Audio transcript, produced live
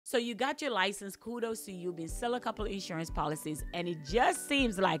So you got your license. Kudos to you. Been selling a couple of insurance policies, and it just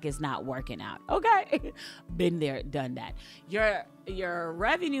seems like it's not working out. Okay, been there, done that. Your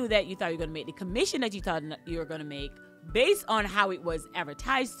revenue that you thought you were going to make, the commission that you thought you were going to make, based on how it was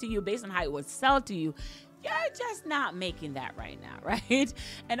advertised to you, based on how it was sold to you, you're just not making that right now, right?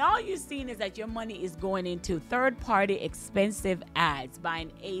 And all you're seeing is that your money is going into third-party expensive ads,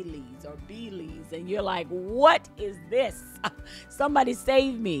 buying A leads or B leads, and you're like, what is this? Somebody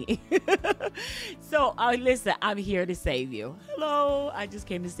save me. So listen, I'm here to save you. Hello, I just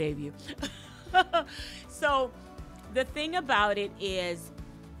came to save you. So the thing about it is,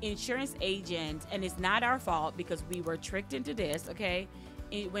 insurance agents, and it's not our fault because we were tricked into this, okay?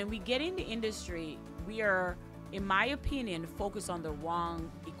 When we get in the industry, we are, in my opinion, focused on the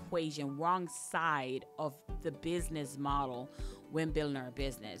wrong equation, wrong side of the business model when building our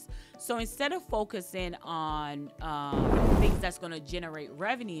business. So instead of focusing on things that's going to generate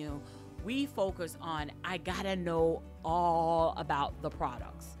revenue, we focus on, I gotta know all about the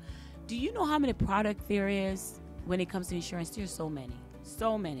products. Do you know how many product there is when it comes to insurance? There's so many.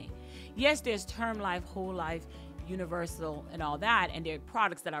 So many. Yes, there's term life, whole life, universal, and all that, and there are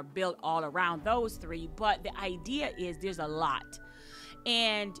products that are built all around those three, but the idea is there's a lot.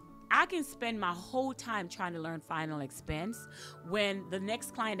 And I can spend my whole time trying to learn final expense when the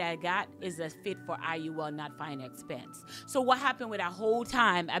next client I got is a fit for IUL, not final expense. So what happened with that whole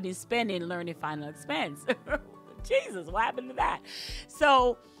time I've been spending learning final expense? Jesus, what happened to that?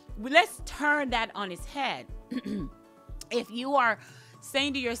 So let's turn that on its head. If you are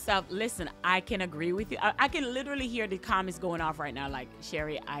saying to yourself, listen, I can agree with you. I can literally hear the comments going off right now, like,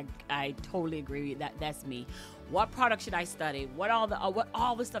 Sherri, I totally agree with you. That's me. What product should I study? What all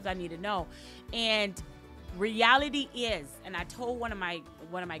the stuff I need to know? And reality is, and I told one of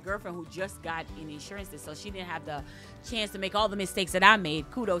my girlfriend who just got in insurance, so she didn't have the chance to make all the mistakes that I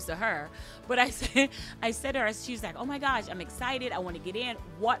made. Kudos to her. But I said to her, she's like, oh my gosh, I'm excited. I want to get in.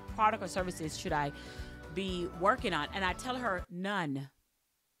 What product or services should I be working on? And I tell her, none.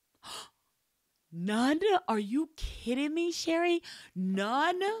 None? Are you kidding me, Sherri?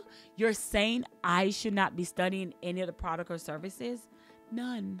 None? You're saying I should not be studying any of the product or services?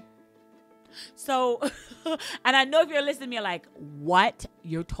 None. So, and I know if you're listening to me, you're like, what?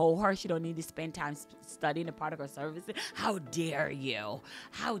 You told her she don't need to spend time studying the product or services? How dare you?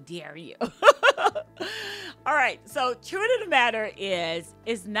 How dare you? All right. So, truth of the matter is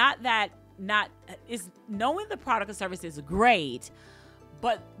not that is knowing the product or service is great,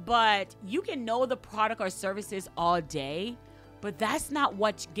 but you can know the product or services all day, but that's not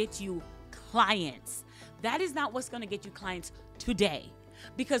what gets you clients. That is not what's going to get you clients today.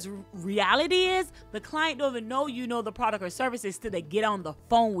 Because reality is, the client don't even know you know the product or services till they get on the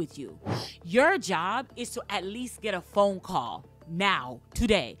phone with you. Your job is to at least get a phone call now,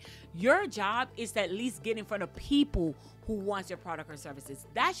 today. Your job is to at least get in front of people who wants your product or services.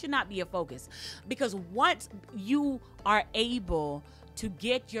 That should not be a focus, because once you are able to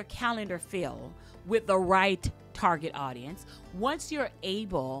get your calendar filled with the right target audience, once you're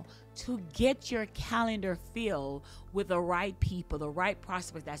able to get your calendar filled with the right people, the right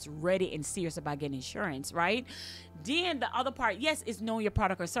prospect that's ready and serious about getting insurance, right? Then the other part, yes, is knowing your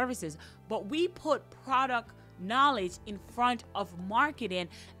product or services, but we put product knowledge in front of marketing,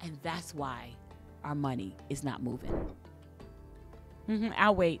 and that's why our money is not moving.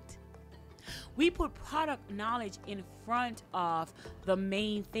 I'll wait. We put product knowledge in front of the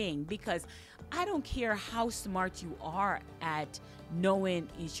main thing, because I don't care how smart you are at knowing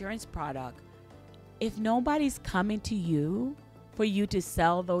insurance product. If nobody's coming to you for you to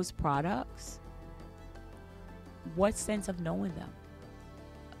sell those products, what sense of knowing them?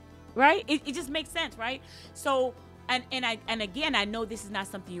 Right? It just makes sense, right? So, and again, I know this is not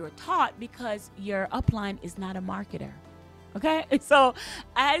something you were taught because your upline is not a marketer. Okay? So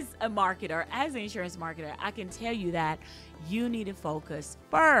as a marketer, as an insurance marketer, I can tell you that you need to focus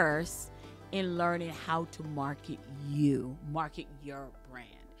first in learning how to market your brand.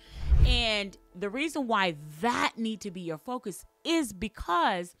 And the reason why that need to be your focus is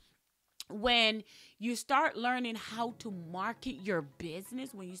because when you start learning how to market your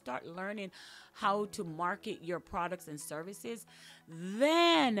business, when you start learning how to market your products and services,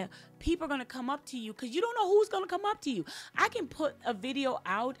 then people are going to come up to you, because you don't know who's going to come up to you. I can put a video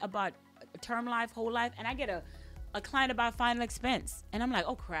out about term life, whole life, and I get a client about final expense. And I'm like,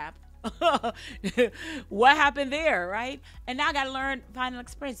 oh, crap. What happened there, right? And now I got to learn final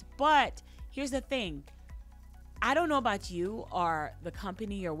expense. But here's the thing. I don't know about you or the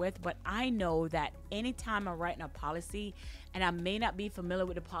company you're with, but I know that anytime I'm writing a policy and I may not be familiar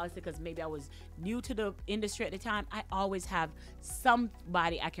with the policy because maybe I was new to the industry at the time, I always have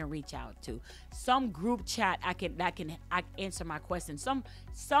somebody I can reach out to, some group chat I can answer my questions,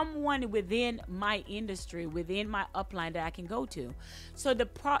 someone within my industry, within my upline that I can go to. So the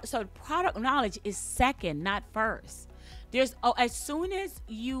product knowledge is second, not first. As soon as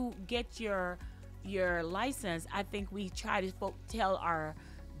you get your license, I think we try to tell our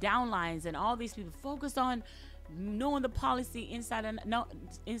downlines and all these people, focus on knowing the policy inside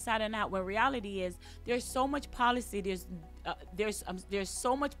and out. Where reality is, there's so much policy, there's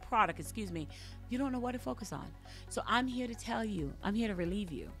so much product, you don't know what to focus on. So I'm here to tell you, I'm here to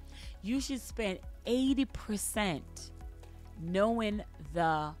relieve you. You should spend 80% knowing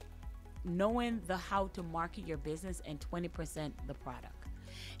the how to market your business and 20% the product.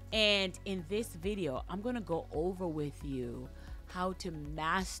 And in this video, I'm going to go over with you how to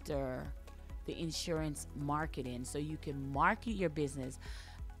master the insurance marketing so you can market your business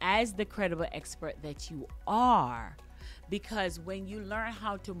as the credible expert that you are. Because when you learn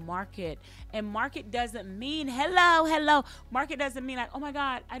how to market, and market doesn't mean hello. Market doesn't mean like, oh my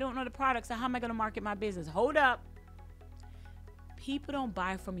God, I don't know the product, so how am I going to market my business? Hold up. People don't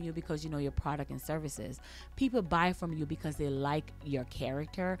buy from you because you know your product and services. People buy from you because they like your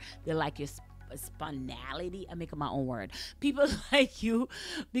character. They like your spontaneity. I'm making my own word. People like you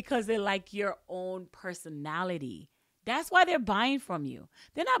because they like your own personality. That's why they're buying from you.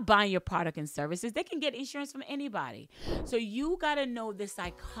 They're not buying your product and services. They can get insurance from anybody. So you got to know the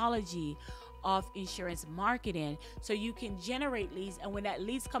psychology of insurance marketing so you can generate leads. And when that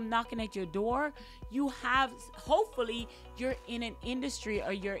leads come knocking at your door, you have, hopefully you're in an industry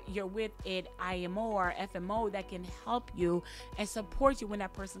or you're with an IMO or FMO that can help you and support you when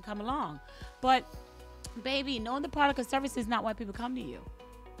that person come along. But baby, knowing the product or service is not why people come to you.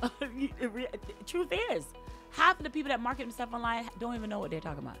 Truth is, half of the people that market themselves online don't even know what they're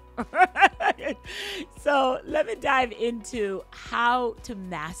talking about. So let me dive into how to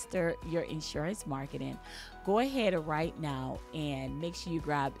master your insurance marketing. Go ahead right now and make sure you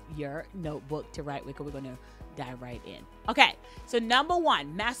grab your notebook to write with, because we're going to dive right in. Okay, so number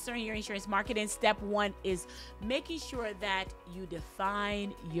one, mastering your insurance marketing. Step one is making sure that you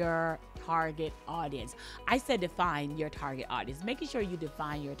define your target audience. I said define your target audience. Making sure you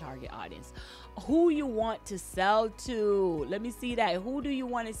define your target audience. Who you want to sell to. Let me see that. Who do you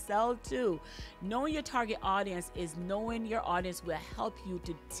want to sell to? Knowing your target audience is knowing your audience will help you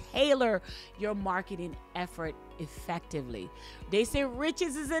to tailor your marketing effort effectively. They say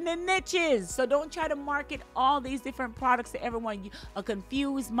riches is in the niches. So don't try to market all these different products to everyone. A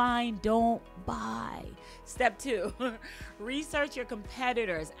confused mind don't buy. Step two, research your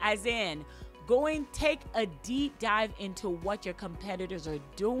competitors, as in take a deep dive into what your competitors are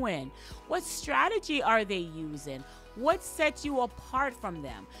doing. What strategy are they using? What sets you apart from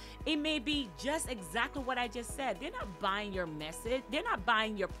them? It may be just exactly what I just said. They're not buying your message. They're not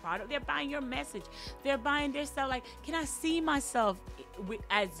buying your product. They're buying your message. They're buying their stuff. Like, can I see myself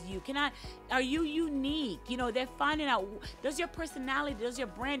as you? Are you unique? They're finding out, does your personality, does your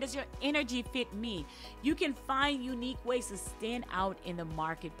brand, does your energy fit me? You can find unique ways to stand out in the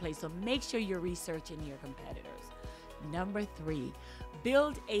marketplace. So make sure you're researching your competitors. Number three,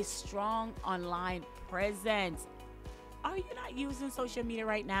 build a strong online presence. Are you not using social media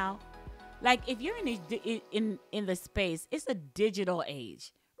right now? Like, if you're in the space, it's a digital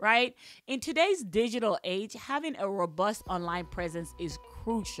age, right? In today's digital age, having a robust online presence is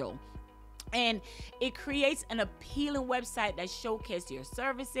crucial. And it creates an appealing website that showcases your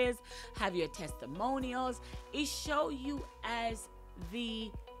services, have your testimonials. It shows you as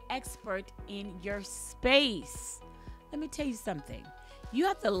the expert in your space. Let me tell you something. You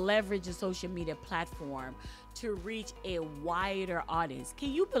have to leverage a social media platform to reach a wider audience.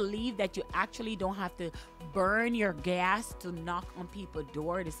 Can you believe that you actually don't have to burn your gas to knock on people's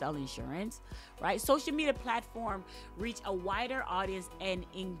door to sell insurance, right? Social media platform reach a wider audience and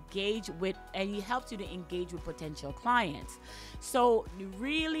it helps you to engage with potential clients. So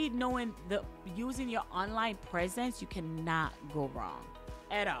really knowing using your online presence, you cannot go wrong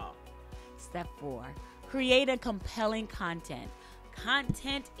at all. Step four, create a compelling content.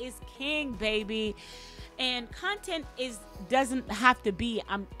 Content is king, baby. And content doesn't have to be,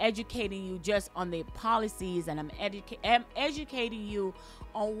 I'm educating you just on the policies, and I'm educating you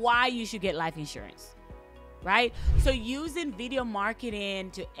on why you should get life insurance, right? So using video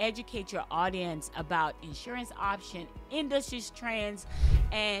marketing to educate your audience about insurance option, industry trends,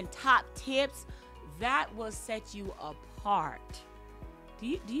 and top tips, that will set you apart.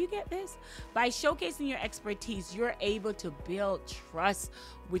 Do you get this? By showcasing your expertise, you're able to build trust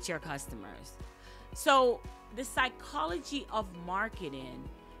with your customers. So the psychology of marketing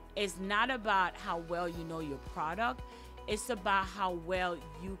is not about how well you know your product. It's about how well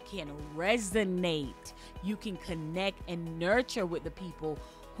you can resonate, you can connect and nurture with the people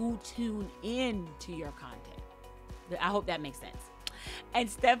who tune in to your content. I hope that makes sense. And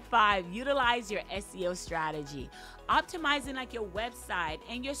step 5, utilize your SEO strategy. Optimizing like your website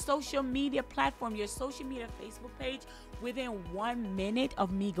and your social media platform, your social media Facebook page. Within 1 minute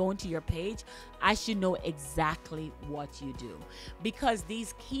of me going to your page, I should know exactly what you do, because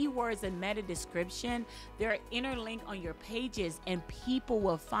these keywords and meta description, they're interlinked on your pages and people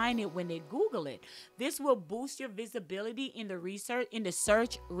will find it when they Google it. This will boost your visibility in the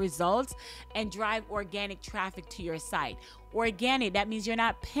search results and drive organic traffic to your site. Organic, that means you're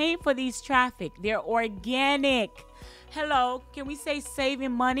not paying for these traffic. They're organic. Hello, can we say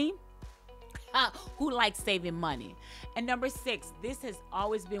saving money? Who likes saving money? And number 6, this has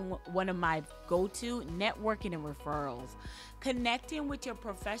always been one of my go-to: networking and referrals. Connecting with your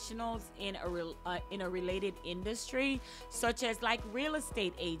professionals in a related industry, such as like real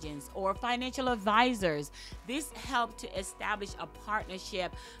estate agents or financial advisors. This helps to establish a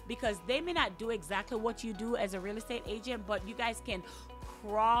partnership, because they may not do exactly what you do as a real estate agent, but you guys can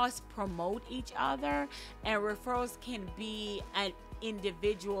cross promote each other, and referrals can be an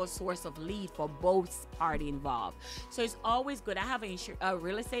individual source of lead for both party involved. So it's always good. I have a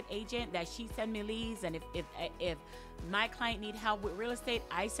real estate agent that she send me leads, and if my client need help with real estate,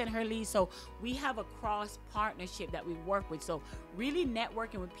 I send her leads. So we have a cross partnership that we work with. So really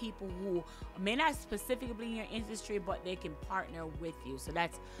networking with people who may not specifically in your industry, but they can partner with you. So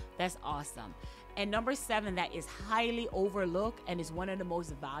that's awesome. And number 7, that is highly overlooked and is one of the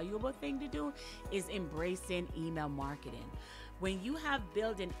most valuable thing to do, is embracing email marketing. When you have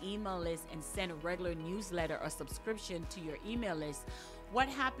built an email list and send a regular newsletter or subscription to your email list, what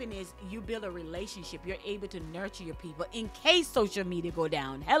happens is you build a relationship. You're able to nurture your people in case social media go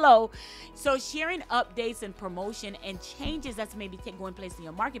down. Hello. So sharing updates and promotion and changes that's maybe going place in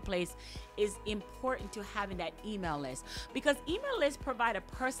your marketplace is important to having that email list, because email lists provide a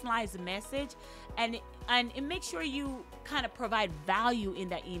personalized message, and it makes sure you kind of provide value in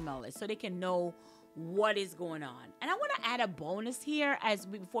that email list so they can know what is going on. And I want to add a bonus here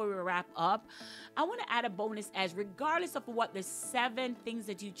before we wrap up. I want to add a bonus, as regardless of what the 7 things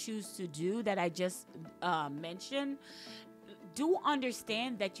that you choose to do that I just mentioned, do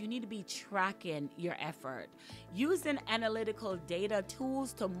understand that you need to be tracking your effort, using analytical data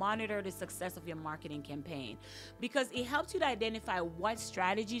tools to monitor the success of your marketing campaign, because it helps you to identify what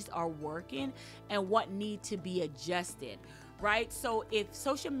strategies are working and what need to be adjusted. Right? So if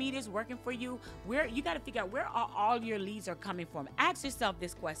social media is working for you, you got to figure out where all your leads are coming from. Ask yourself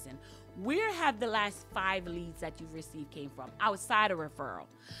this question: where have the last 5 leads that you've received came from outside of referral?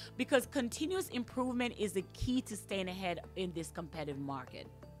 Because continuous improvement is the key to staying ahead in this competitive market.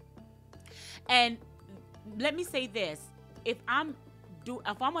 And let me say this: if I'm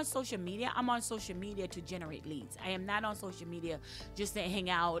on social media, I'm on social media to generate leads. I am not on social media just to hang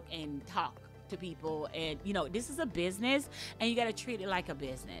out and talk to people. And this is a business, and you got to treat it like a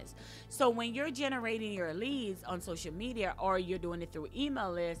business. So when you're generating your leads on social media, or you're doing it through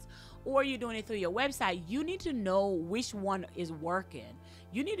email lists, or you're doing it through your website, you need to know which one is working.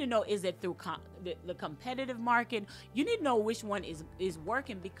 You need to know, is it through the competitive market? You need to know which one is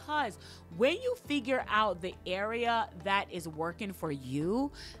working, because when you figure out the area that is working for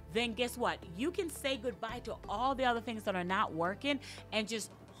you, then guess what? You can say goodbye to all the other things that are not working and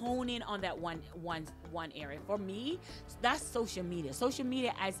just hone in on that one area. For me, that's social media. Social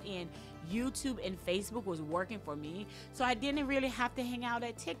media as in YouTube and Facebook was working for me. So I didn't really have to hang out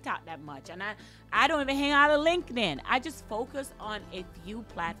at TikTok that much. And I don't even hang out at LinkedIn. I just focus on a few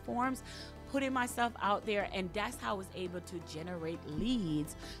platforms, putting myself out there, and that's how I was able to generate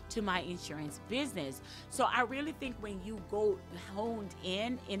leads to my insurance business. So I really think when you go honed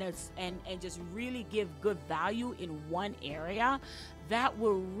in and just really give good value in one area, that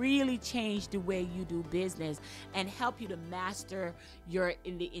will really change the way you do business and help you to master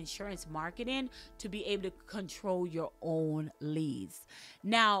in the insurance marketing to be able to control your own leads.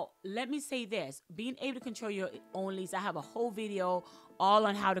 Now, let me say this: being able to control your own leads, I have a whole video all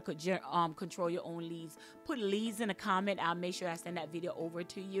on how to control your own leads. Put leads in a comment. I'll make sure I send that video over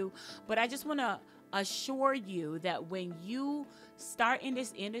to you. But I just want to assure you that when you start in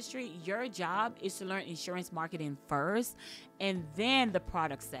this industry, your job is to learn insurance marketing first, and then the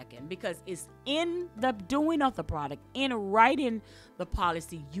product second, because it's in the doing of the product, in writing the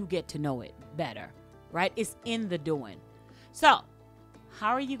policy, you get to know it better, right? It's in the doing. So How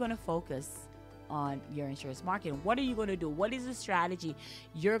are you going to focus on your insurance marketing? What are you going to do? What is the strategy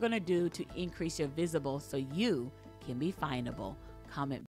you're going to do to increase your visible so you can be findable? Comment